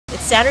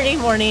Saturday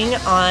morning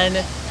on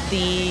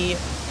the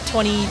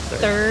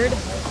 23rd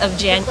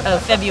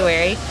of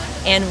February,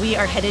 and we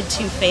are headed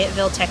to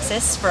Fayetteville,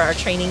 Texas for our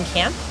training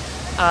camp.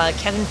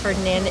 Kevin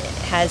Ferdinand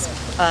has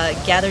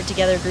gathered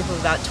together a group of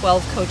about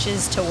 12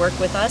 coaches to work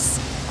with us,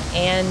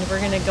 and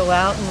we're going to go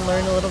out and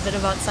learn a little bit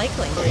about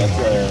cycling.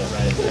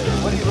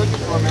 What are you looking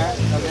for, Matt?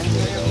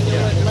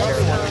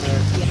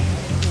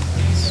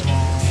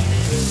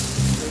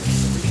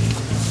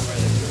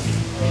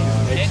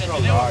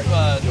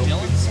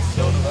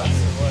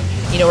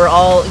 You know, we're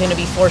all going to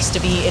be forced to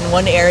be in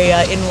one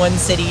area, in one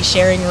city,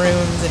 sharing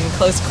rooms and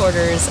close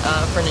quarters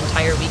for an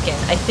entire weekend.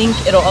 I think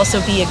it'll also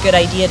be a good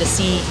idea to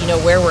see, you know,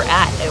 where we're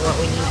at and what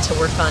we need to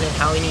work on and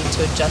how we need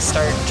to adjust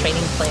our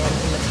training plan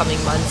in the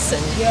coming months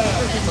and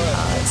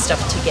stuff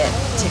to get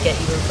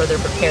even further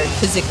prepared,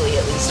 physically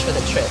at least, for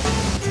the trip.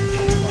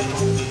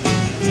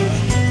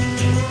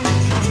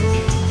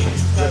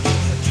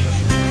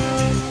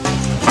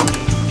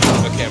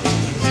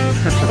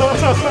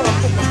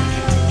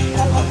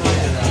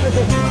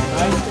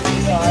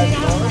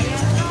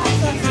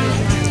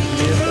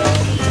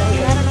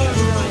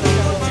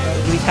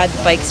 We've had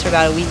the bikes for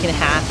about a week and a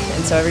half,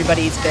 and so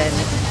everybody's been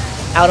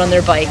out on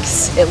their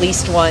bikes at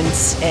least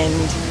once, and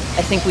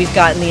I think we've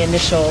gotten the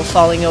initial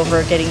falling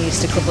over, getting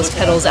used to clipless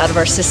pedals out of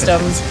our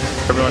systems.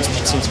 Everyone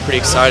seems pretty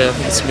excited. I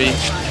think it's going to be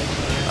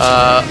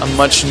a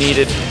much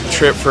needed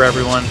trip for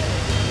everyone.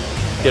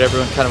 Get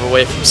everyone kind of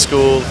away from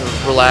school,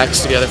 relax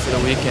together for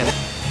the weekend.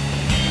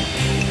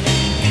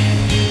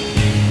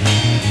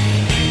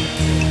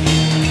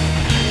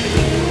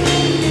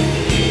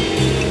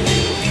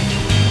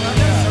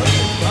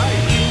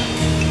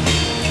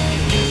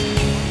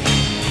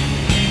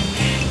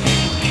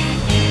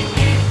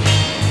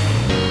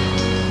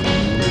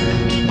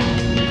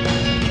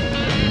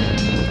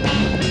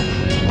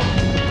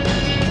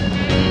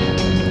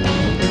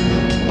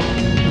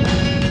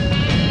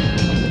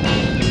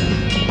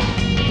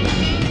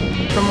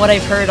 From what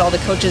I've heard, all the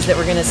coaches that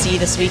we're going to see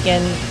this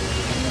weekend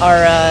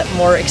are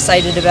more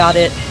excited about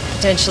it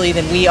potentially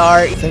than we are.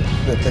 I think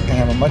that they can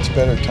have a much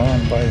better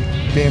time by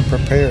being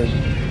prepared.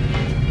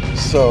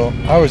 So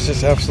I was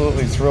just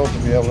absolutely thrilled to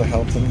be able to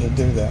help them to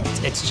do that.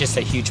 It's just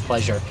a huge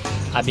pleasure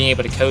being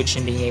able to coach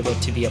and being able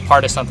to be a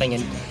part of something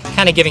and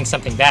kind of giving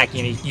something back.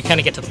 You know, you kind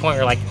of get to the point where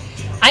you're like,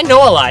 I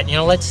know a lot. You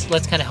know, let's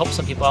kind of help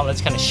some people out.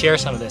 Let's kind of share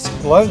some of this.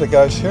 A lot of the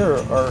guys here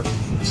are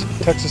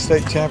Texas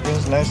state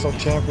champions, national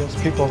champions,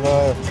 people that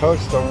I have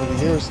coached over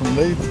the years, and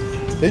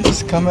they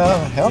just come out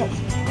and help.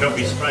 Don't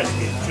be surprised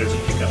if there's a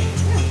pickup.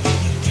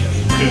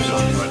 There's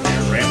something right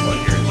there, a ramp on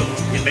here.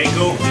 It may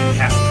go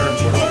half a turn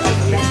for it all to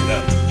fix it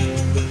up.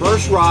 The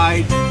first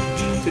ride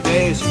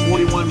today is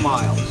 41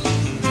 miles.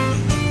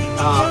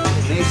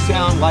 It may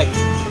sound like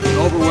an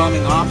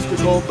overwhelming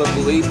obstacle, but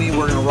believe me,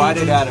 we're going to ride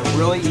it at a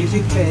really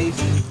easy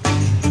pace.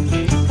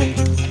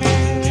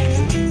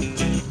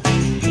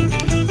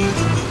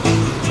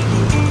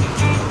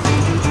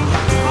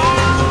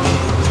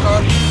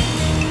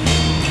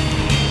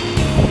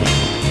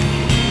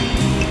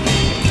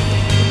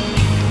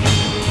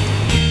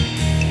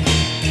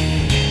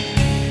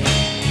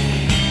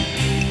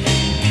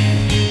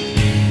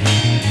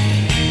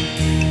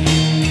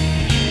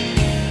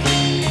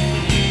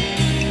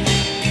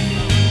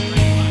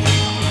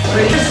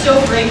 We're just so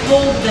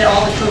grateful that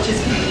all the coaches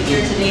could be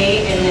here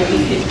today and that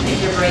we could pick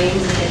your brains,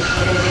 and that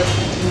we're going to get to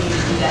continue to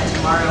do that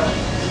tomorrow.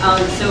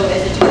 So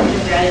as a token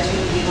of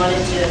gratitude, we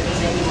wanted to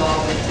present you all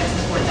with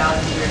Texas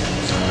 4000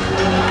 jerseys.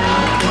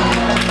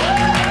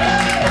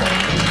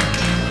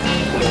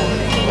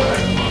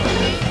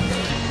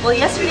 Well,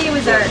 yesterday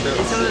was our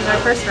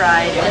first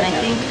ride, and I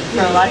think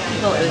for a lot of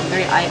people it was a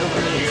very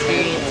eye-opening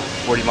experience.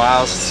 40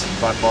 miles,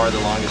 by far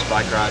the longest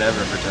bike ride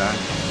ever for time.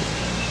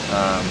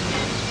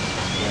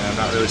 I'm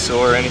not really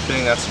sore or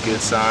anything, that's a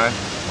good sign.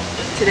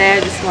 Today I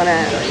just want to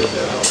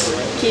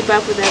keep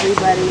up with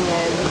everybody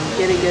and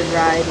get a good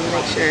ride and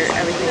make sure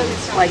everything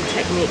is, like,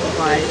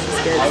 technique-wise is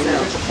good. So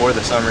before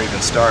the summer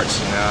even starts,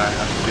 you know, I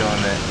have a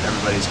feeling that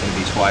everybody's going to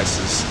be twice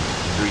as,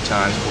 3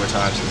 times, 4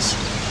 times as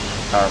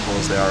powerful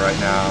as they are right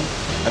now.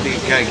 I think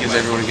it kind of gives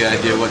everyone a good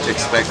idea what to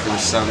expect for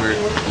the summer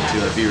and to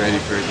be ready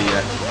for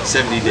the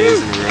 70 days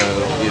in a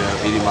row, you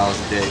know, 80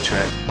 miles a day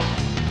trek.